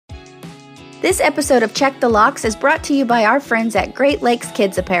This episode of Check the Locks is brought to you by our friends at Great Lakes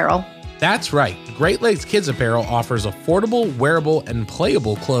Kids Apparel. That's right. Great Lakes Kids Apparel offers affordable, wearable, and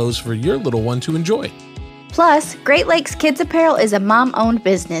playable clothes for your little one to enjoy. Plus, Great Lakes Kids Apparel is a mom-owned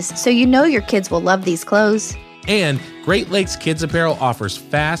business, so you know your kids will love these clothes. And Great Lakes Kids Apparel offers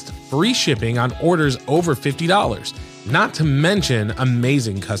fast, free shipping on orders over $50, not to mention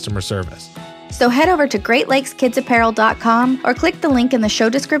amazing customer service. So head over to GreatLakesKidsApparel.com or click the link in the show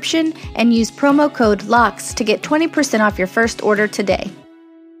description and use promo code LOCKS to get 20% off your first order today.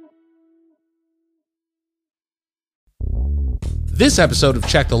 This episode of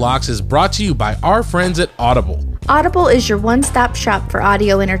Check the Locks is brought to you by our friends at Audible. Audible is your one-stop shop for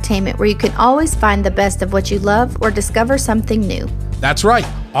audio entertainment where you can always find the best of what you love or discover something new. That's right.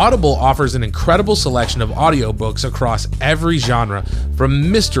 Audible offers an incredible selection of audiobooks across every genre,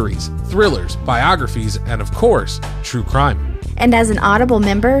 from mysteries, thrillers, biographies, and of course, true crime. And as an Audible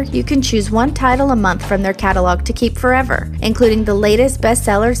member, you can choose one title a month from their catalog to keep forever, including the latest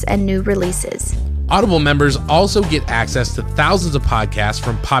bestsellers and new releases. Audible members also get access to thousands of podcasts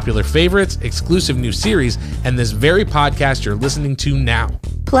from popular favorites, exclusive new series, and this very podcast you're listening to now.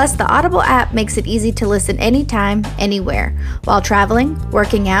 Plus, the Audible app makes it easy to listen anytime, anywhere. While traveling,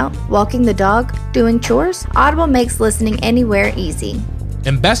 working out, walking the dog, doing chores, Audible makes listening anywhere easy.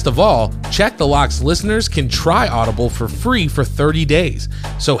 And best of all, Check the Locks listeners can try Audible for free for 30 days.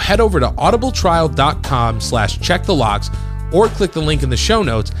 So head over to audibletrial.com/checkthelocks or click the link in the show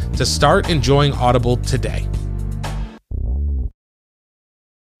notes to start enjoying Audible today.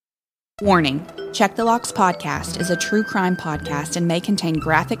 Warning. Check the Locks podcast is a true crime podcast and may contain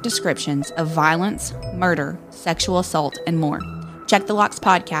graphic descriptions of violence, murder, sexual assault, and more. Check the Locks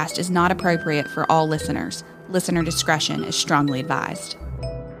podcast is not appropriate for all listeners. Listener discretion is strongly advised.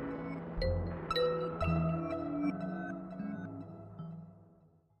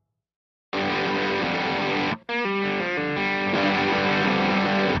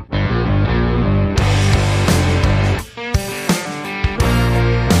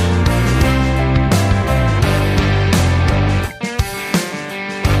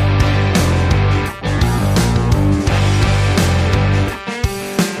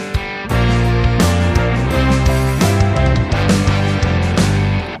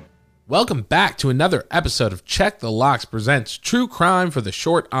 Welcome back to another episode of Check the Locks presents True Crime for the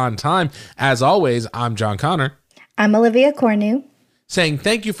Short on Time. As always, I'm John Connor. I'm Olivia Cornu. Saying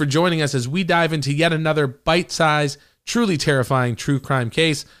thank you for joining us as we dive into yet another bite-sized, truly terrifying true crime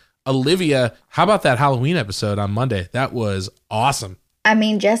case. Olivia, how about that Halloween episode on Monday? That was awesome. I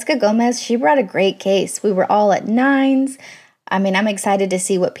mean, Jessica Gomez, she brought a great case. We were all at nines. I mean, I'm excited to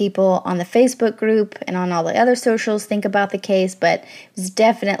see what people on the Facebook group and on all the other socials think about the case, but it was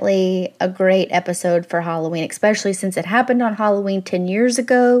definitely a great episode for Halloween, especially since it happened on Halloween 10 years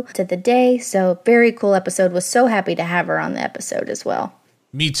ago to the day. So very cool episode. Was so happy to have her on the episode as well.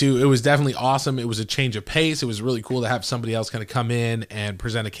 Me too. It was definitely awesome. It was a change of pace. It was really cool to have somebody else kind of come in and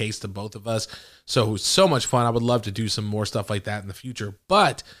present a case to both of us. So it was so much fun. I would love to do some more stuff like that in the future.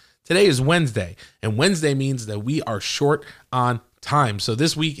 But today is Wednesday, and Wednesday means that we are short on time. So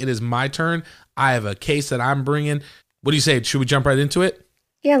this week it is my turn. I have a case that I'm bringing. What do you say? Should we jump right into it?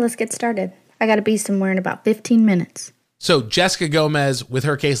 Yeah, let's get started. I got to be somewhere in about 15 minutes. So Jessica Gomez, with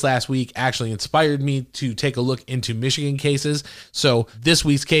her case last week, actually inspired me to take a look into Michigan cases. So this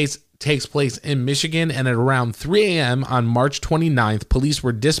week's case takes place in Michigan, and at around 3 a.m. on March 29th, police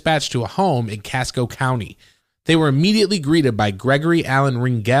were dispatched to a home in Casco County. They were immediately greeted by Gregory Allen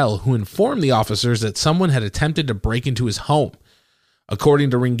Ringel, who informed the officers that someone had attempted to break into his home. According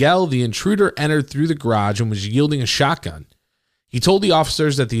to Ringel, the intruder entered through the garage and was wielding a shotgun. He told the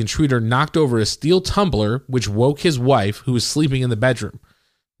officers that the intruder knocked over a steel tumbler, which woke his wife, who was sleeping in the bedroom.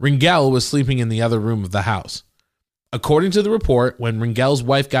 Ringel was sleeping in the other room of the house. According to the report, when Ringel's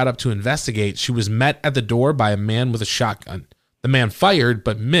wife got up to investigate, she was met at the door by a man with a shotgun. The man fired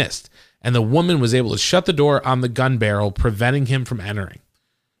but missed, and the woman was able to shut the door on the gun barrel, preventing him from entering.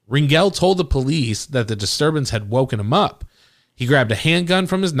 Ringel told the police that the disturbance had woken him up. He grabbed a handgun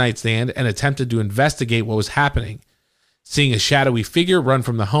from his nightstand and attempted to investigate what was happening. Seeing a shadowy figure run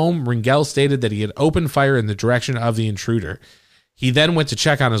from the home, Ringel stated that he had opened fire in the direction of the intruder. He then went to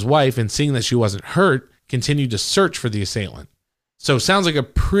check on his wife, and seeing that she wasn't hurt, continued to search for the assailant. So sounds like a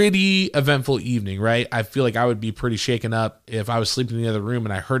pretty eventful evening, right? I feel like I would be pretty shaken up if I was sleeping in the other room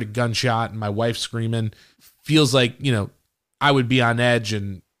and I heard a gunshot and my wife screaming. Feels like, I would be on edge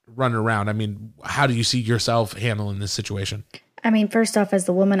and running around. I mean, how do you see yourself handling this situation? I mean, first off, as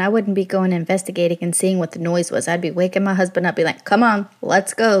the woman, I wouldn't be going investigating and seeing what the noise was. I'd be waking my husband up, be like, come on,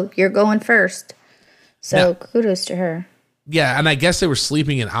 let's go. You're going first. So kudos to her. Yeah, and I guess they were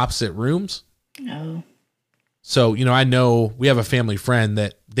sleeping in opposite rooms. Oh. So, I know we have a family friend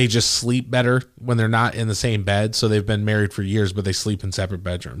that they just sleep better when they're not in the same bed. So they've been married for years, but they sleep in separate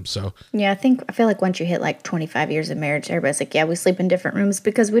bedrooms. So Yeah, I feel like once you hit like 25 years of marriage, everybody's like, yeah, we sleep in different rooms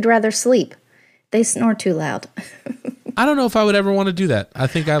because we'd rather sleep. They snore too loud. I don't know if I would ever want to do that. I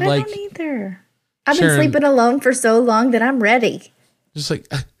think I'd like. I don't either. I've Sharon, been sleeping alone for so long that I'm ready.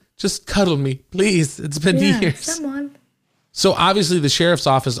 just cuddle me, please. It's been years. Someone. So obviously the sheriff's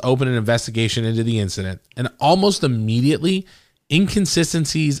office opened an investigation into the incident, and almost immediately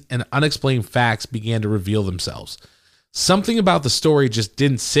inconsistencies and unexplained facts began to reveal themselves. Something about the story just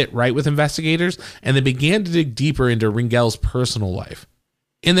didn't sit right with investigators, and they began to dig deeper into Ringel's personal life.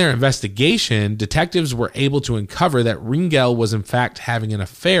 In their investigation, detectives were able to uncover that Ringel was in fact having an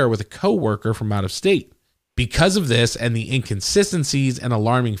affair with a coworker from out of state. Because of this and the inconsistencies and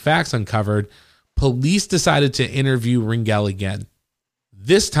alarming facts uncovered, police decided to interview Ringel again.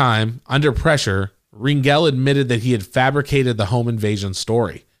 This time, under pressure, Ringel admitted that he had fabricated the home invasion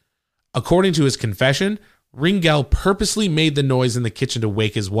story. According to his confession, Ringel purposely made the noise in the kitchen to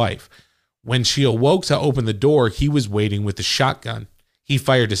wake his wife. When she awoke to open the door, he was waiting with the shotgun. He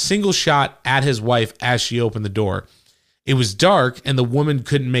fired a single shot at his wife as she opened the door. It was dark and the woman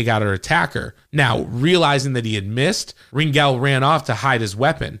couldn't make out her attacker. Now, realizing that he had missed, Ringel ran off to hide his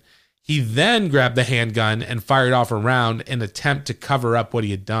weapon. He then grabbed the handgun and fired off a round in an attempt to cover up what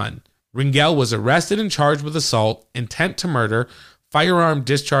he had done. Ringel was arrested and charged with assault, intent to murder, firearm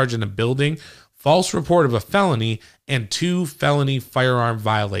discharge in a building, false report of a felony, and 2 felony firearm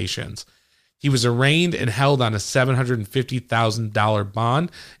violations. He was arraigned and held on a $750,000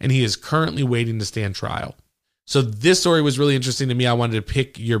 bond, and he is currently waiting to stand trial. So this story was really interesting to me. I wanted to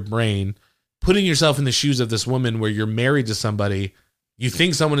pick your brain, putting yourself in the shoes of this woman where you're married to somebody. You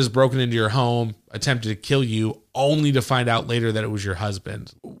think someone has broken into your home, attempted to kill you, only to find out later that it was your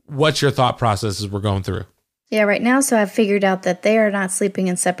husband. What's your thought process as we're going through? Yeah, right now, so I've figured out that they are not sleeping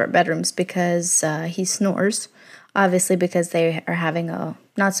in separate bedrooms because he snores. Obviously, because they are having a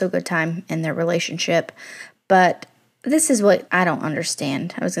not so good time in their relationship. But this is what I don't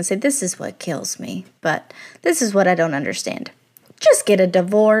understand. I was going to say this is what kills me, but this is what I don't understand. Just get a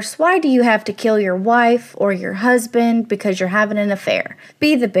divorce. Why do you have to kill your wife or your husband because you're having an affair?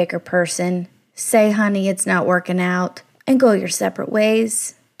 Be the bigger person. Say, honey, it's not working out, and go your separate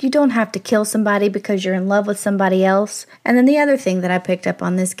ways. You don't have to kill somebody because you're in love with somebody else. And then the other thing that I picked up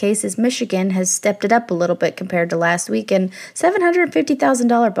on this case is Michigan has stepped it up a little bit compared to last week, and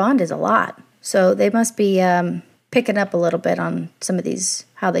 $750,000 bond is a lot. So they must be picking up a little bit on some of these,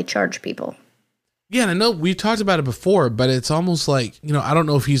 how they charge people. Yeah, and I know we talked about it before, but it's almost like, I don't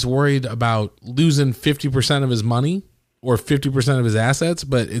know if he's worried about losing 50% of his money or 50% of his assets,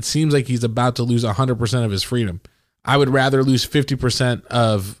 but it seems like he's about to lose 100% of his freedom. I would rather lose 50%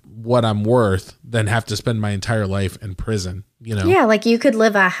 of what I'm worth than have to spend my entire life in prison, Yeah, like you could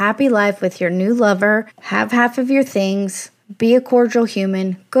live a happy life with your new lover, have half of your things, be a cordial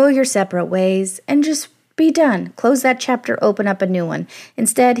human, go your separate ways, and just be done. Close that chapter, open up a new one.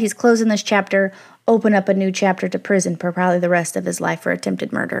 Instead, he's closing this chapter, open up a new chapter to prison for probably the rest of his life for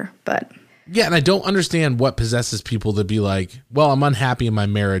attempted murder. But yeah, and I don't understand what possesses people to be like, well, I'm unhappy in my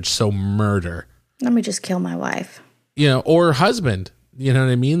marriage, so murder. Let me just kill my wife. Or husband, you know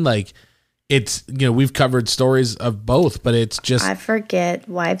what I mean? Like it's, we've covered stories of both, but it's just, I forget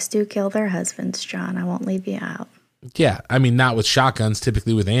wives do kill their husbands, John. I won't leave you out. Yeah. I mean, not with shotguns,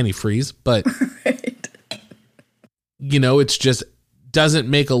 typically with antifreeze, but right. It's just doesn't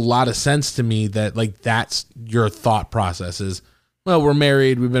make a lot of sense to me that like, that's your thought process is, well, we're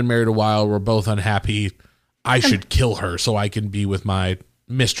married. We've been married a while. We're both unhappy. I should kill her so I can be with my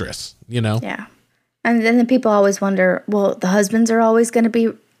mistress, Yeah. And then the people always wonder, well, the husbands are always going to be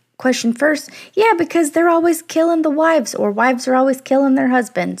questioned first. Yeah, because they're always killing the wives, or wives are always killing their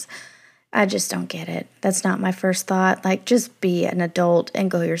husbands. I just don't get it. That's not my first thought. Like, just be an adult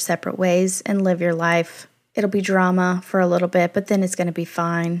and go your separate ways and live your life. It'll be drama for a little bit, but then it's going to be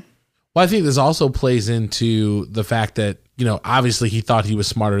fine. Well, I think this also plays into the fact that, obviously he thought he was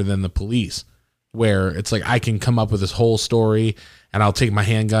smarter than the police, where it's like, I can come up with this whole story and I'll take my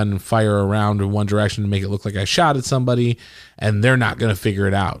handgun and fire around in one direction to make it look like I shot at somebody, and they're not going to figure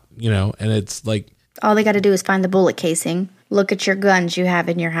it out, and it's like, all they got to do is find the bullet casing, look at your guns you have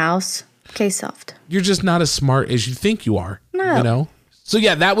in your house, case solved. You're just not as smart as you think you are, No. So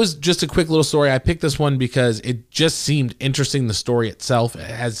yeah, that was just a quick little story. I picked this one because it just seemed interesting, the story itself,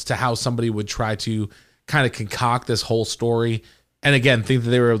 as to how somebody would try to kind of concoct this whole story, and again, think that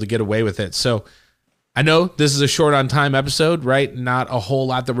they were able to get away with it. So I know this is a short on time episode, right? Not a whole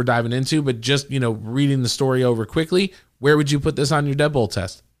lot that we're diving into, but just, reading the story over quickly. Where would you put this on your deadbolt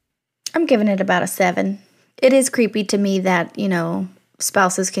test? I'm giving it about a 7. It is creepy to me that,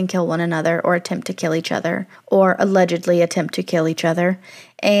 spouses can kill one another or attempt to kill each other or allegedly attempt to kill each other.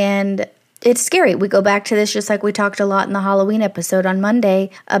 And it's scary. We go back to this just like we talked a lot in the Halloween episode on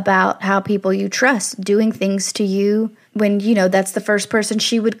Monday about how people you trust doing things to you when, that's the first person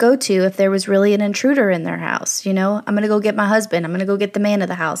she would go to if there was really an intruder in their house. I'm going to go get my husband. I'm going to go get the man of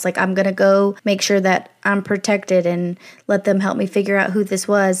the house. Like, I'm going to go make sure that I'm protected and let them help me figure out who this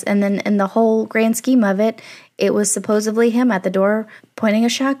was. And then in the whole grand scheme of it, it was supposedly him at the door pointing a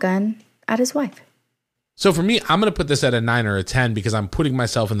shotgun at his wife. So for me, I'm going to put this at a 9 or a 10 because I'm putting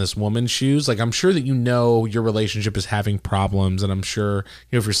myself in this woman's shoes. Like, I'm sure that your relationship is having problems, and I'm sure,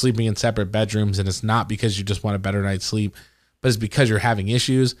 if you're sleeping in separate bedrooms and it's not because you just want a better night's sleep, but it's because you're having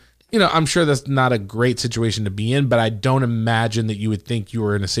issues, I'm sure that's not a great situation to be in, but I don't imagine that you would think you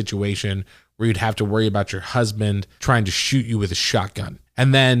were in a situation where you'd have to worry about your husband trying to shoot you with a shotgun.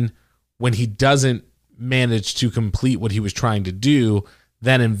 And then when he doesn't manage to complete what he was trying to do,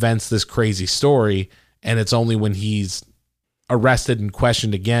 then invents this crazy story. And it's only when he's arrested and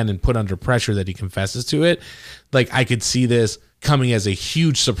questioned again and put under pressure that he confesses to it. Like, I could see this coming as a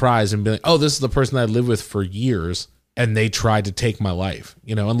huge surprise and be like, oh, this is the person I lived with for years and they tried to take my life,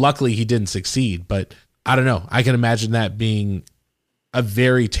 and luckily he didn't succeed. But I don't know. I can imagine that being a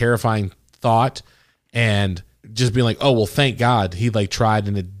very terrifying thought and just being like, oh, well, thank God he tried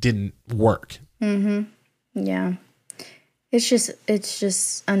and it didn't work. Mm-hmm. Yeah. It's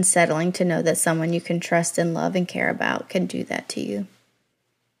just unsettling to know that someone you can trust and love and care about can do that to you.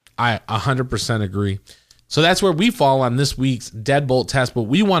 I 100% agree. So that's where we fall on this week's deadbolt test, but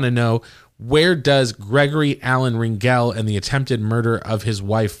we want to know, where does Gregory Allen Ringel and the attempted murder of his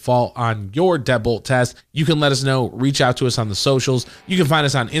wife fall on your deadbolt test? You can let us know. Reach out to us on the socials. You can find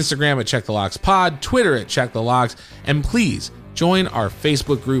us on Instagram at Check the Locks Pod, Twitter at Check the Locks, and please join our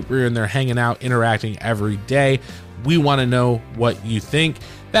Facebook group. We're in there hanging out, interacting every day. We want to know what you think.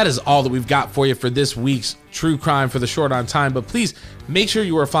 That is all that we've got for you for this week's True Crime for the Short on Time. But please make sure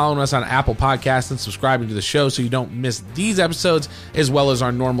you are following us on Apple Podcasts and subscribing to the show so you don't miss these episodes, as well as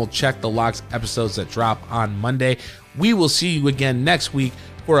our normal Check the Locks episodes that drop on Monday. We will see you again next week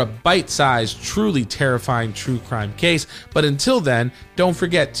for a bite-sized, truly terrifying true crime case. But until then, don't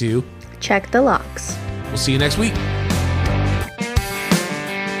forget to check the locks. We'll see you next week.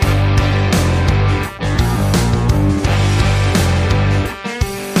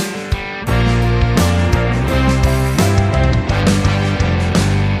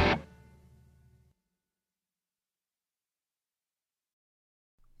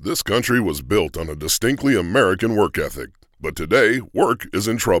 This country was built on a distinctly American work ethic, but today, work is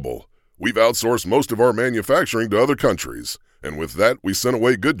in trouble. We've outsourced most of our manufacturing to other countries, and with that, we sent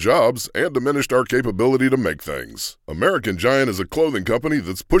away good jobs and diminished our capability to make things. American Giant is a clothing company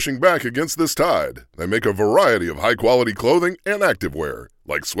that's pushing back against this tide. They make a variety of high-quality clothing and activewear,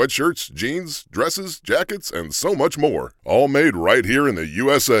 like sweatshirts, jeans, dresses, jackets, and so much more. All made right here in the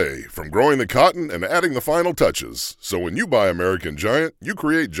USA, from growing the cotton and adding the final touches. So when you buy American Giant, you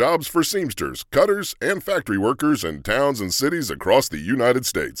create jobs for seamsters, cutters, and factory workers in towns and cities across the United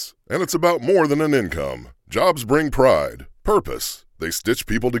States. And it's about more than an income. Jobs bring pride, purpose. They stitch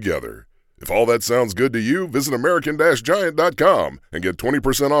people together. If all that sounds good to you, visit American-Giant.com and get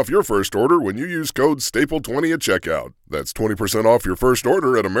 20% off your first order when you use code STAPLE20 at checkout. That's 20% off your first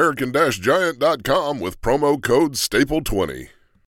order at American-Giant.com with promo code STAPLE20.